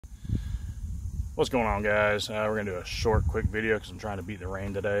What's going on, guys? We're gonna do a short quick video because I'm trying to beat the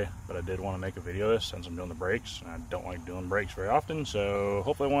rain today, but I did want to make a video of this since I'm doing the brakes, and I don't like doing brakes very often, so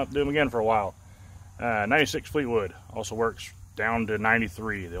hopefully I won't have to do them again for a while. 96 Fleetwood also works down to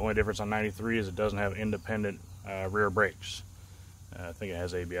 93. The only difference on 93 is it doesn't have independent rear brakes. I think it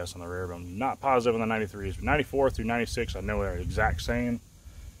has ABS on the rear, but I'm not positive on the 93s. But 94 through 96, I know they're the exact same.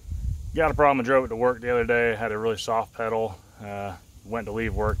 Got a problem. I drove it to work the other day. Had a really soft pedal. Went to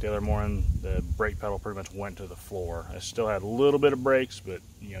leave work the other morning. The brake pedal pretty much went to the floor. I still had a little bit of brakes, but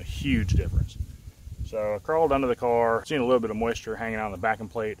huge difference. So I crawled under the car. Seen a little bit of moisture hanging out on the backing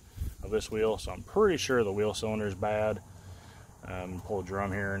plate of this wheel, so I'm pretty sure the wheel cylinder is bad. Pull the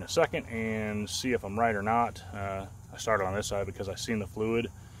drum here in a second and see if I'm right or not. I started on this side because I seen the fluid.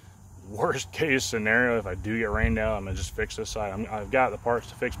 Worst case scenario, if I do get rained out, I'm gonna just fix this side. I've got the parts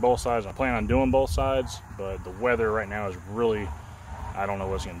to fix both sides. I plan on doing both sides, but the weather right now is really, I don't know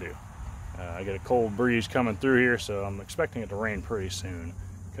what it's gonna do. I get a cold breeze coming through here, so I'm expecting it to rain pretty soon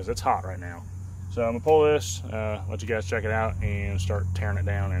because it's hot right now. So I'm gonna pull this, let you guys check it out, and start tearing it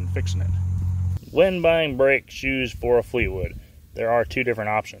down and fixing it. When buying brake shoes for a Fleetwood, there are two different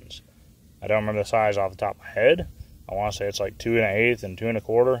options. I don't remember the size off the top of my head. I want to say it's like 2 1/8 and 2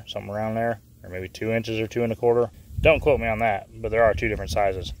 1/4, something around there, or maybe 2 inches or 2 1/4. Don't quote me on that, but there are two different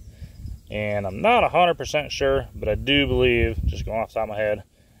sizes. And I'm not 100% sure, but I do believe, just going off the top of my head,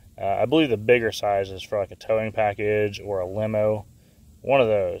 I believe the bigger size is for like a towing package or a limo. One of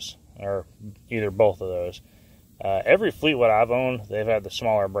those, or either both of those. Every Fleetwood I've owned, they've had the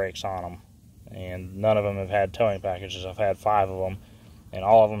smaller brakes on them. And none of them have had towing packages. I've had 5 of them, and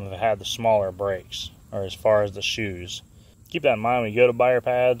all of them have had the smaller brakes, or as far as the shoes. Keep that in mind when you go to buy your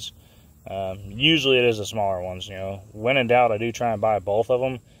pads. Usually it is the smaller ones. When in doubt, I do try and buy both of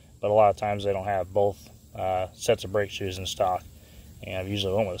them, but a lot of times they don't have both sets of brake shoes in stock. And I've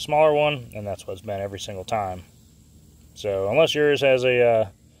usually went with a smaller one, and that's what's been every single time. So unless yours has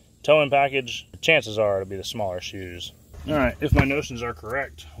a towing package, chances are it'll be the smaller shoes. All right, if my notions are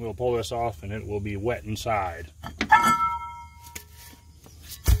correct, we'll pull this off and it will be wet inside.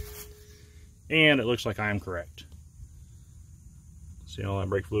 And it looks like I am correct. See all that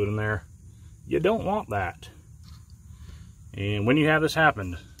brake fluid in there? You don't want that. And when you have this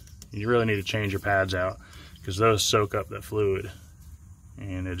happen, you really need to change your pads out because those soak up that fluid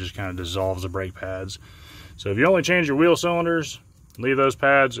and it just kind of dissolves the brake pads. So if you only change your wheel cylinders, leave those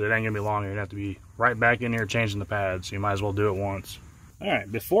pads, it ain't gonna be long. You're gonna have to be right back in here changing the pads. So you might as well do it once. All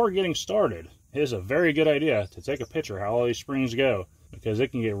right, before getting started, it is a very good idea to take a picture of how all these springs go, because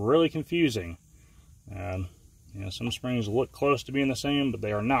it can get really confusing. Some springs look close to being the same, but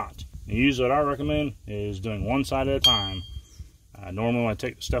they are not. And usually what I recommend is doing one side at a time. Normally when I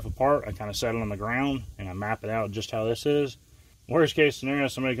take the stuff apart, I kind of set it on the ground and I map it out just how this is. Worst case scenario,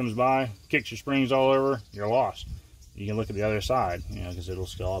 somebody comes by, kicks your springs all over, you're lost. You can look at the other side, because it'll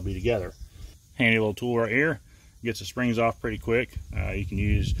still all be together. Handy little tool right here. Gets the springs off pretty quick. You can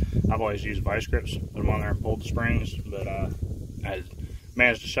use, I've always used vice grips, put them on there and pulled the springs, but I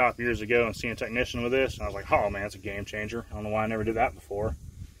managed to shop years ago and seen a technician with this, and I was like, oh man, it's a game changer. I don't know why I never did that before.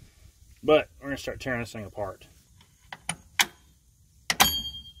 But we're gonna start tearing this thing apart.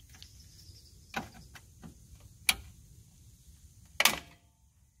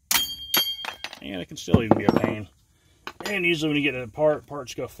 And it can still even be a pain. And usually when you get it apart,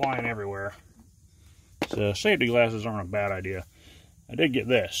 parts go flying everywhere. So safety glasses aren't a bad idea. I did get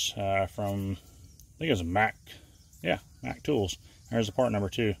this from, I think it was a Mac Tools. There's the part number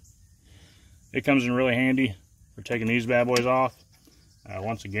 2. It comes in really handy for taking these bad boys off.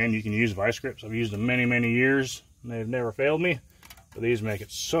 Once again, you can use vice grips. I've used them many, many years. And they've never failed me, but these make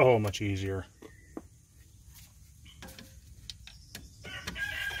it so much easier.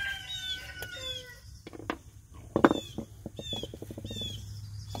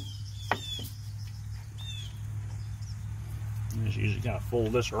 Just usually kind of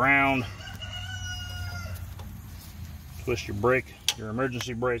fold this around, twist your brake, your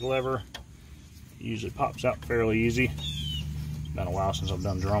emergency brake lever. It usually pops out fairly easy. It's been a while since I've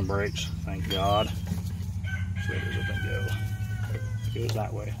done drum brakes, thank God. So where does it go? It goes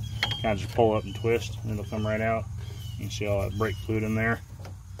that way. Kind of just pull up and twist, and it'll come right out. You can see all that brake fluid in there.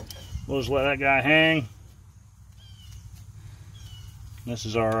 We'll just let that guy hang. This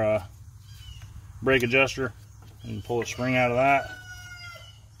is our brake adjuster. You can pull a spring out of that.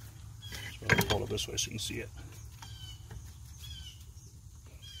 So I'll pull it this way so you can see it.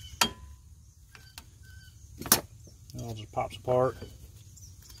 It all just pops apart.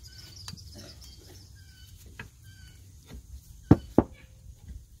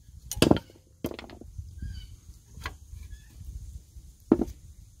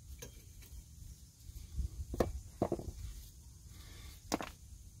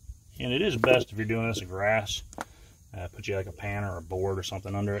 And it is best if you're doing this in grass. Put you like a pan or a board or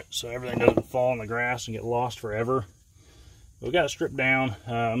something under it so everything doesn't fall in the grass and get lost forever. But we got it stripped down.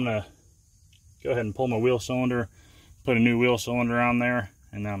 I'm going to go ahead and pull my wheel cylinder, put a new wheel cylinder on there,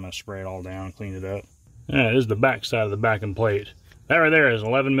 and then I'm going to spray it all down, clean it up. This is the back side of the backing plate. That right there is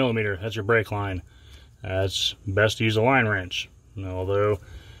 11 millimeter. That's your brake line. It's best to use a line wrench. Although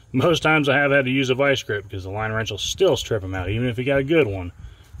most times I have had to use a vice grip because the line wrench will still strip them out, even if you got a good one.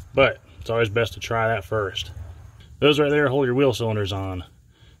 But it's always best to try that first. Those right there hold your wheel cylinders on.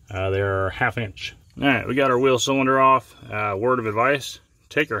 They're 1/2 inch. Alright, we got our wheel cylinder off. Word of advice,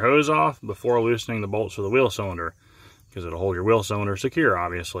 take your hose off before loosening the bolts for the wheel cylinder, because it'll hold your wheel cylinder secure,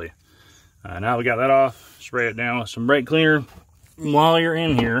 obviously. Now we got that off, spray it down with some brake cleaner. While you're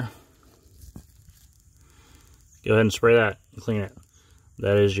in here, go ahead and spray that and clean it.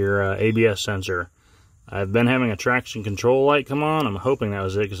 That is your ABS sensor. I've been having a traction control light come on. I'm hoping that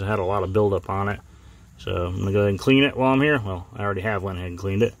was it because it had a lot of buildup on it. So I'm going to go ahead and clean it while I'm here. Well, I already have went ahead and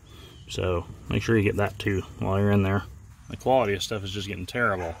cleaned it. So make sure you get that too while you're in there. The quality of stuff is just getting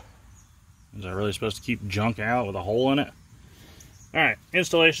terrible. Is I really supposed to keep junk out with a hole in it? Alright,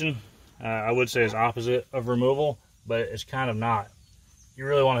 installation I would say is opposite of removal, but it's kind of not. You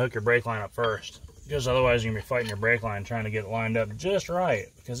really want to hook your brake line up first, because otherwise you're going to be fighting your brake line trying to get it lined up just right,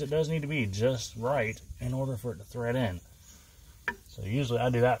 because it does need to be just right in order for it to thread in. So usually I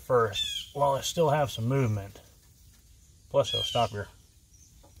do that first while I still have some movement. Plus it'll stop your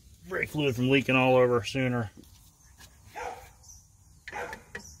brake fluid from leaking all over sooner.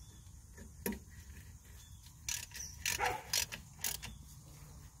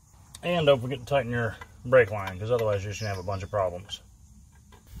 And don't forget to tighten your brake line, because otherwise you're just going to have a bunch of problems.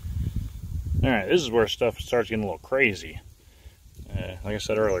 Alright, this is where stuff starts getting a little crazy. Like I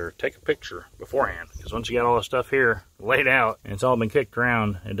said earlier, take a picture beforehand, because once you got all the stuff here laid out and it's all been kicked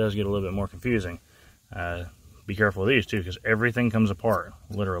around, it does get a little bit more confusing. Be careful with these too, because everything comes apart,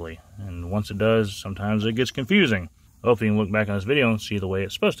 literally. And once it does, sometimes it gets confusing. Hopefully you can look back on this video and see the way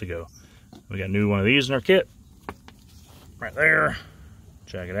it's supposed to go. We got a new one of these in our kit. Right there.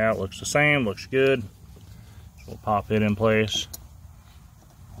 Check it out, looks the same, looks good. So we'll pop it in place.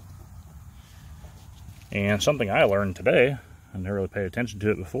 And something I learned today, I never really paid attention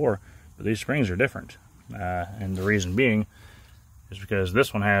to it before, but these springs are different. And the reason being is because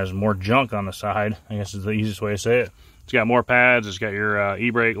this one has more junk on the side, I guess is the easiest way to say it. It's got more pads, it's got your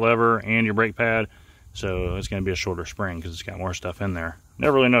e-brake lever and your brake pad, so it's going to be a shorter spring because it's got more stuff in there.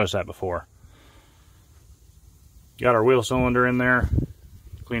 Never really noticed that before. Got our wheel cylinder in there.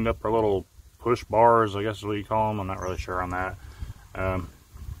 Cleaned up our little push bars, I guess is what you call them. I'm not really sure on that.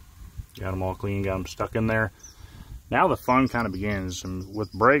 Got them all clean, got them stuck in there. Now the fun kind of begins. And with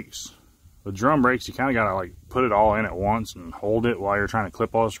brakes, with drum brakes, you kind of got to like put it all in at once and hold it while you're trying to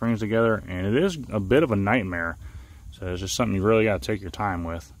clip all the springs together. And it is a bit of a nightmare. So it's just something you really got to take your time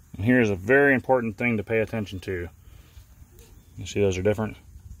with. And here's a very important thing to pay attention to. You see those are different?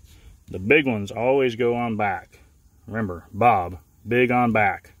 The big ones always go on back. Remember, Bob, big on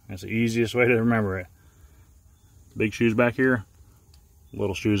back. That's the easiest way to remember it. Big shoes back here,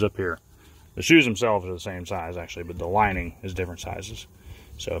 little shoes up here. The shoes themselves are the same size actually, but the lining is different sizes.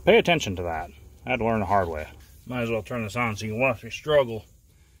 So pay attention to that. I had to learn the hard way. Might as well turn this on so you can watch me struggle.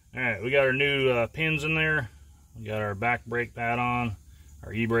 Alright, we got our new pins in there. We got our back brake pad on.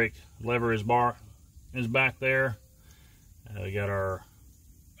 Our e-brake lever is back there. We got our,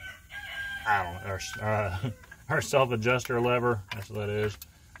 our self-adjuster lever. That's what that is.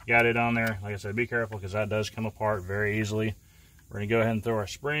 Got it on there. Like I said, be careful because that does come apart very easily. We're going to go ahead and throw our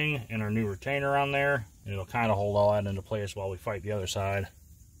spring and our new retainer on there. And it'll kind of hold all that into place while we fight the other side.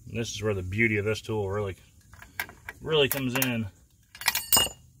 And this is where the beauty of this tool really comes in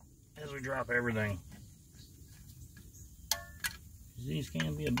as we drop everything. These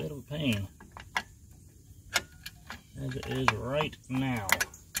can be a bit of a pain, as it is right now.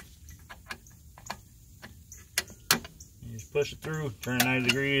 You just push it through, turn it 90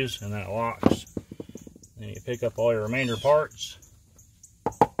 degrees, and then it locks. Then you pick up all your remainder parts,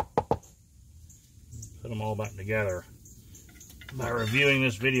 put them all back together by reviewing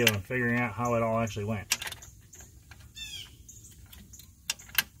this video and figuring out how it all actually went.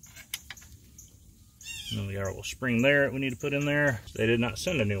 And then we got our little spring there that we need to put in there. They did not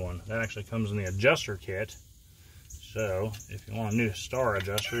send a new one. That actually comes in the adjuster kit. So if you want a new star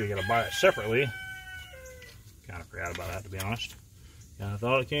adjuster, you got to buy it separately. Kind of forgot about that, to be honest. I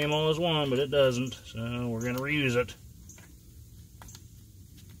thought it came all as one, but it doesn't. So we're going to reuse it.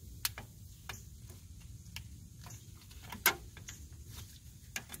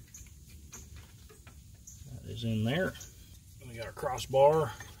 That is in there. We got our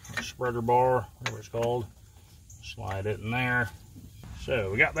crossbar spreader bar, whatever it's called. Slide it in there.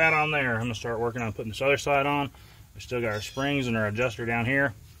 So we got that on there. I'm gonna start working on putting this other side on. We still got our springs and our adjuster down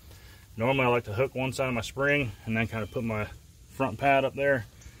here. Normally I like to hook one side of my spring and then kind of put my front pad up there.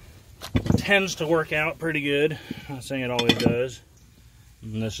 It tends to work out pretty good. I'm not saying it always does.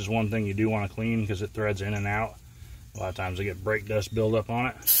 And this is one thing you do want to clean because it threads in and out. A lot of times I get brake dust buildup on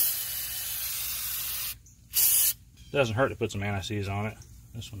it. It doesn't hurt to put some anti-seize on it.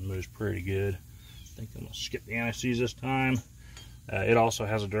 This one moves pretty good. I think I'm going to skip the anti-seize this time. It also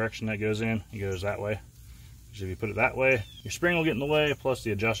has a direction that goes in. It goes that way. So if you put it that way, your spring will get in the way, plus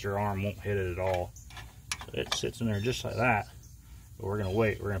the adjuster arm won't hit it at all. So it sits in there just like that. But we're going to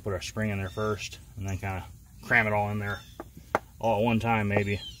wait. We're going to put our spring in there first and then kind of cram it all in there all at one time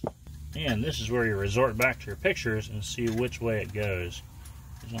maybe. And this is where you resort back to your pictures and see which way it goes.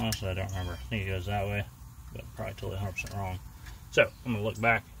 Because honestly, I don't remember. I think it goes that way, but probably totally 100% wrong. So I'm going to look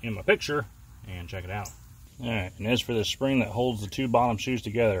back in my picture and check it out. Alright, and as for the spring that holds the two bottom shoes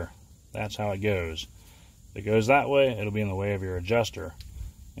together, that's how it goes. If it goes that way, it'll be in the way of your adjuster.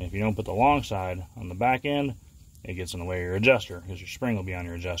 And if you don't put the long side on the back end, it gets in the way of your adjuster because your spring will be on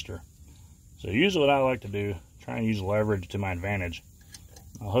your adjuster. So usually what I like to do, try and use leverage to my advantage.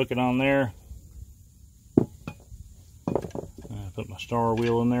 I'll hook it on there. Put my star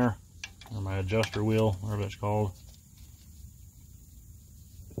wheel in there, or my adjuster wheel, whatever it's called.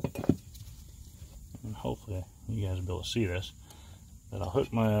 And hopefully you guys will be able to see this. But I'll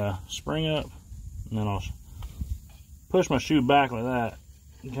hook my spring up, and then I'll push my shoe back like that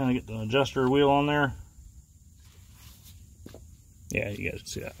and kind of get the adjuster wheel on there. Yeah, you guys can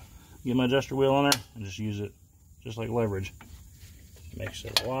see that. Get my adjuster wheel on there and just use it just like leverage. It makes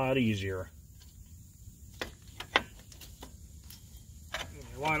it a lot easier.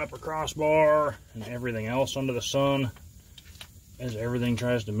 You line up a crossbar and everything else under the sun as everything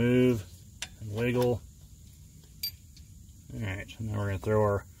tries to move and wiggle. Alright, so now we're going to throw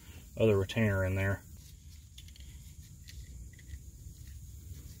our other retainer in there.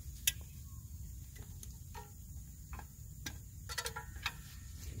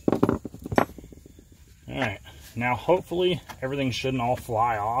 Alright, now hopefully everything shouldn't all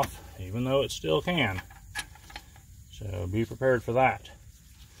fly off, even though it still can. So be prepared for that.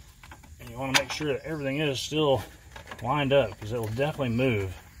 And you want to make sure that everything is still lined up, because it will definitely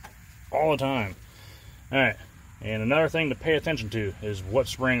move all the time. Alright, and another thing to pay attention to is what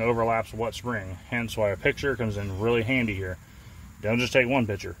spring overlaps what spring. Hence why a picture comes in really handy here. Don't just take one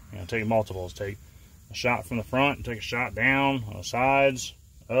picture, take multiples. Take a shot from the front, take a shot down, on the sides,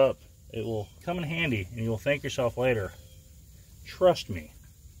 up. It will come in handy, and you'll thank yourself later. Trust me.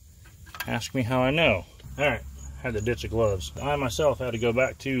 Ask me how I know. Alright, had to ditch the gloves. I myself had to go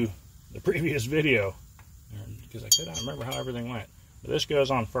back to the previous video, because I couldn't remember how everything went. But this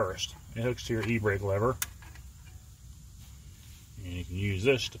goes on first. It hooks to your e-brake lever. And you can use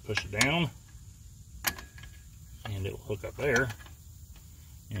this to push it down. And it will hook up there.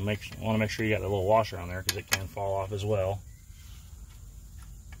 And you want to make sure you got the little washer on there, because it can fall off as well.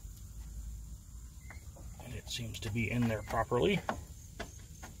 Seems to be in there properly.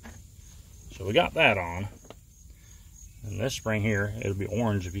 So we got that on. And this spring here, it'll be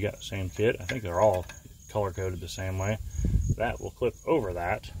orange if you got the same kit. I think they're all color coded the same way. That will clip over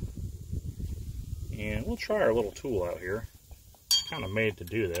that. And we'll try our little tool out here. It's kind of made to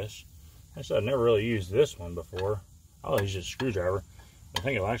do this. I said I've never really used this one before. I always use a screwdriver. I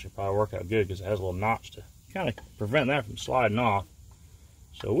think it'll actually probably work out good because it has a little notch to kind of prevent that from sliding off.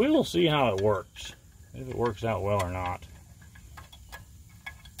 So we will see how it works. If it works out well or not.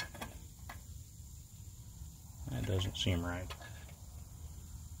 That doesn't seem right.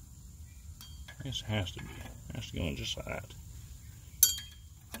 I guess it has to be. It has to go in just like that.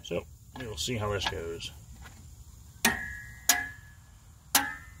 So, we'll see how this goes.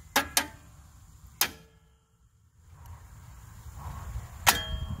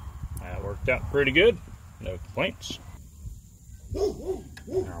 That worked out pretty good. No complaints.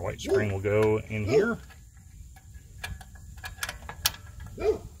 And our white spring will go in here.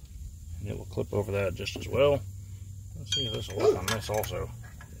 And it will clip over that just as well. Let's see if this will work on this also.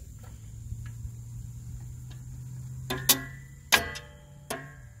 Heck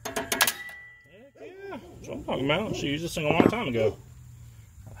yeah, that's what I'm talking about. She used this thing a long time ago.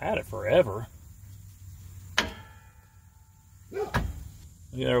 I've had it forever. We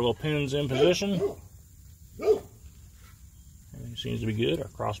got our little pins in position. Everything seems to be good. Our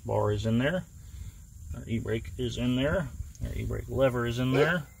crossbar is in there. Our e-brake is in there. Our e-brake lever is in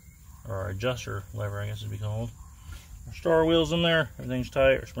there. Or our adjuster lever, I guess it'd be called. Our star wheel's in there. Everything's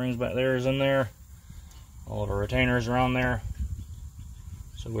tight. Our springs back there is in there. All of our retainers are on there.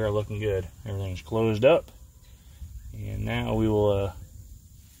 So we are looking good. Everything's closed up. And now we will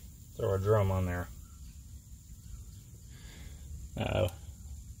throw our drum on there.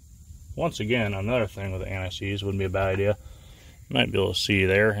 Once again, another thing with the anti-seize wouldn't be a bad idea. You might be able to see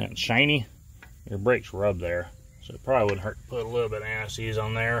there, and it's shiny. Your brakes rub there. So it probably wouldn't hurt to put a little bit of anti-seize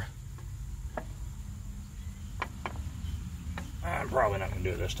on there. I'm probably not going to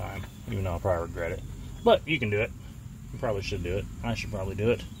do it this time, even though I'll probably regret it. But you can do it. You probably should do it. I should probably do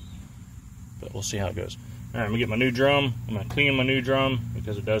it. But we'll see how it goes. Alright, I'm going to get my new drum. I'm going to clean my new drum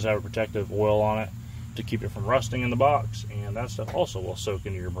because it does have a protective oil on it to keep it from rusting in the box. And that stuff also will soak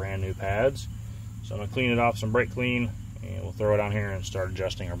into your brand new pads. So I'm going to clean it off some brake clean, and we'll throw it on here and start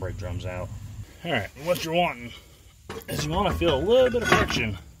adjusting our brake drums out. Alright, what you're wanting is you want to feel a little bit of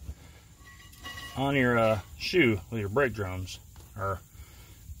friction on your shoe with your brake drums, or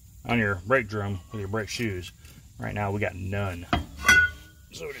on your brake drum with your brake shoes. Right now we got none.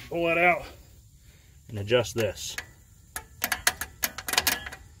 So we can pull that out and adjust this.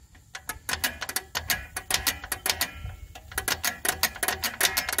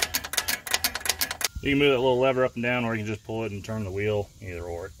 You can move that little lever up and down, or you can just pull it and turn the wheel, either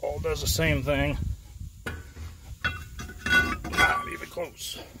or. It all does the same thing. Not even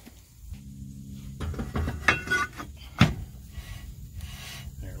close.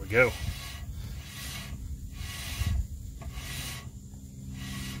 There we go.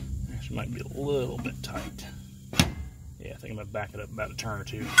 This might be a little bit tight. Yeah, I think I'm going to back it up about a turn or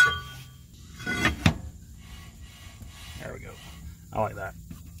two. There we go. I like that.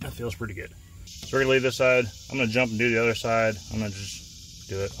 That feels pretty good. So we're going to leave this side. I'm going to jump and do the other side. I'm going to just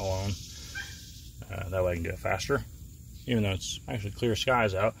do it alone. That way I can do it faster. Even though it's actually clear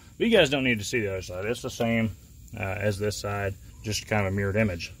skies out. But you guys don't need to see the other side. It's the same as this side. Just kind of a mirrored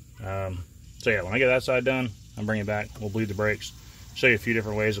image. So yeah, when I get that side done, I'll bring it back. We'll bleed the brakes. Show you a few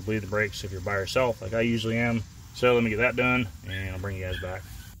different ways to bleed the brakes if you're by yourself, like I usually am. So let me get that done, and I'll bring you guys back.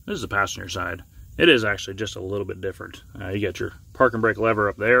 This is the passenger side. It is actually just a little bit different. You got your parking brake lever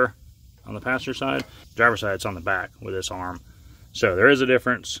up there on the passenger side. Driver's side, it's on the back with this arm. So there is a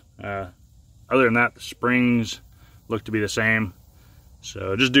difference. Other than that, the springs look to be the same.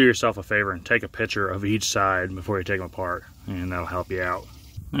 So just do yourself a favor and take a picture of each side before you take them apart, and that'll help you out.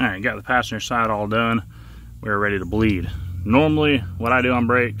 All right, got the passenger side all done. We're ready to bleed. Normally, what I do on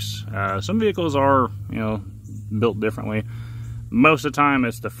brakes, some vehicles are, built differently. Most of the time,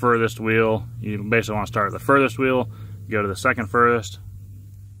 it's the furthest wheel. You basically want to start at the furthest wheel, go to the second furthest,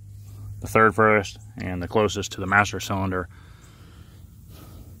 the third furthest, and the closest to the master cylinder.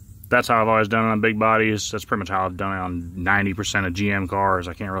 That's how I've always done it on big bodies. That's pretty much how I've done it on 90% of GM cars.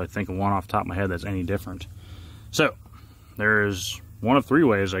 I can't really think of one off the top of my head that's any different. So, there's one of three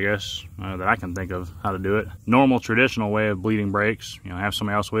ways, I guess, that I can think of how to do it. Normal, traditional way of bleeding brakes, have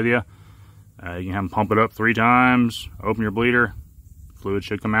somebody else with you. You can have them pump it up 3 times, open your bleeder, fluid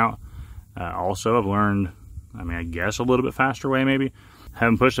should come out. Also, I've learned, I guess a little bit faster way maybe. Have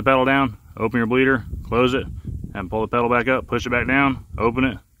them push the pedal down, open your bleeder, close it, have them pull the pedal back up, push it back down, open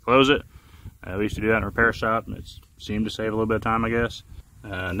it, close it. We used to do that in a repair shop, and it seemed to save a little bit of time, I guess.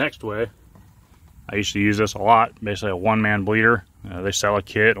 Next way, I used to use this a lot, basically a one-man bleeder. They sell a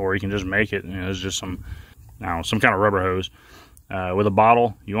kit, or you can just make it. It's just some kind of rubber hose with a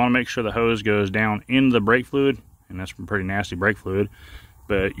bottle. You want to make sure the hose goes down into the brake fluid, and that's pretty nasty brake fluid.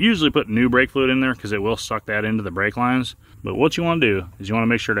 But usually put new brake fluid in there because it will suck that into the brake lines. But what you want to do is you want to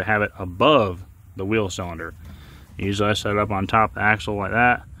make sure to have it above the wheel cylinder. Usually I set it up on top of the axle like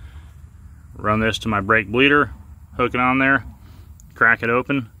that. Run this to my brake bleeder, hook it on there, crack it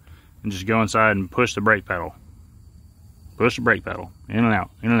open, and just go inside and push the brake pedal. Push the brake pedal, in and out,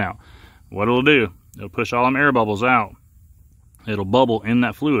 in and out. What it'll do, it'll push all them air bubbles out. It'll bubble in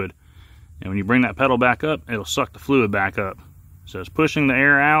that fluid. And when you bring that pedal back up, it'll suck the fluid back up. So it's pushing the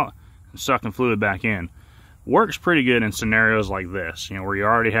air out and sucking fluid back in. Works pretty good in scenarios like this, where you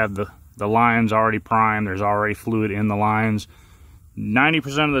already have the lines already primed, there's already fluid in the lines.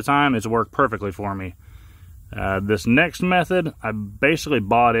 90% of the time, it's worked perfectly for me. This next method, I basically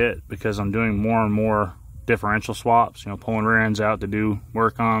bought it because I'm doing more and more differential swaps, pulling rear ends out to do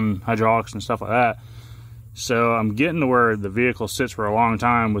work on hydraulics and stuff like that. So I'm getting to where the vehicle sits for a long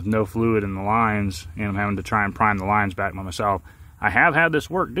time with no fluid in the lines, and I'm having to try and prime the lines back by myself. I have had this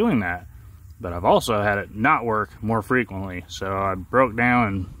work doing that, but I've also had it not work more frequently. So I broke down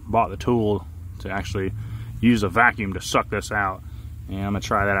and bought the tool to actually use a vacuum to suck this out. And I'm going to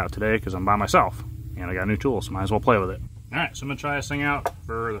try that out today because I'm by myself. And I got a new tool, so might as well play with it. Alright, so I'm going to try this thing out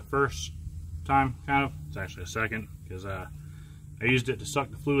for the first time, kind of. It's actually a second, because I used it to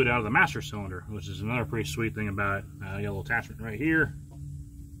suck the fluid out of the master cylinder, which is another pretty sweet thing about it. You got a little attachment right here.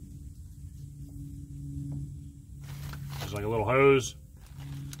 just like a little hose.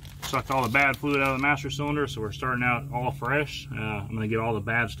 Sucked all the bad fluid out of the master cylinder, so we're starting out all fresh. I'm going to get all the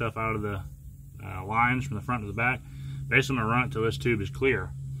bad stuff out of the lines from the front to the back. Basically, I'm going to run it till this tube is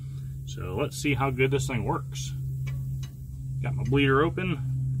clear. So let's see how good this thing works. Got my bleeder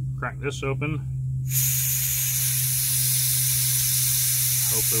open. Crack this open.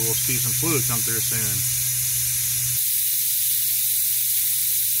 Hopefully we'll see some fluid come through soon.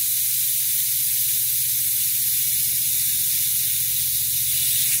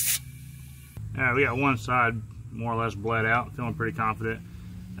 We got one side more or less bled out. Feeling pretty confident.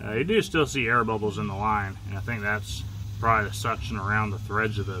 You do still see air bubbles in the line, and I think that's probably the suction around the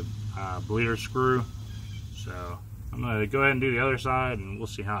threads of the bleeder screw. So I'm going to go ahead and do the other side, and we'll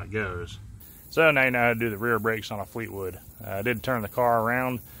see how it goes. So now you know how to do the rear brakes on a Fleetwood. I did turn the car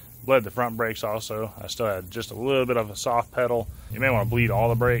around, bled the front brakes also. I still had just a little bit of a soft pedal. You may want to bleed all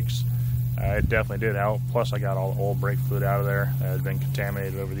the brakes. It definitely did help. Plus I got all the old brake fluid out of there that had been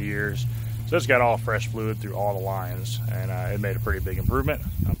contaminated over the years. So it's got all fresh fluid through all the lines, and it made a pretty big improvement.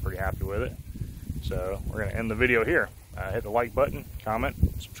 I'm pretty happy with it. So we're going to end the video here. Hit the like button, comment,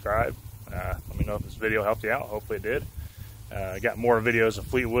 subscribe. Let me know if this video helped you out. Hopefully it did. I got more videos of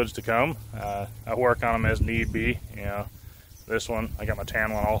Fleetwoods to come. I work on them as need be. You know, this one, I got my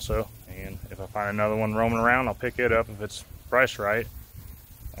tan one also, and if I find another one roaming around, I'll pick it up if it's priced right.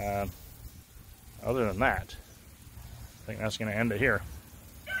 Other than that, I think that's going to end it here.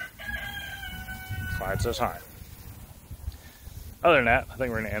 Slide says hi. Other than that, I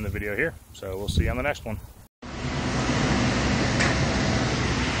think we're going to end the video here. So we'll see you on the next one.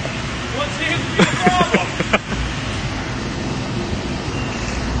 What seems to be the problem?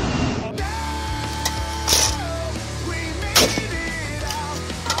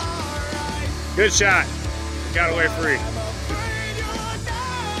 Good shot. Got away free.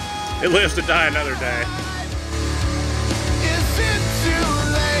 It lives to die another day.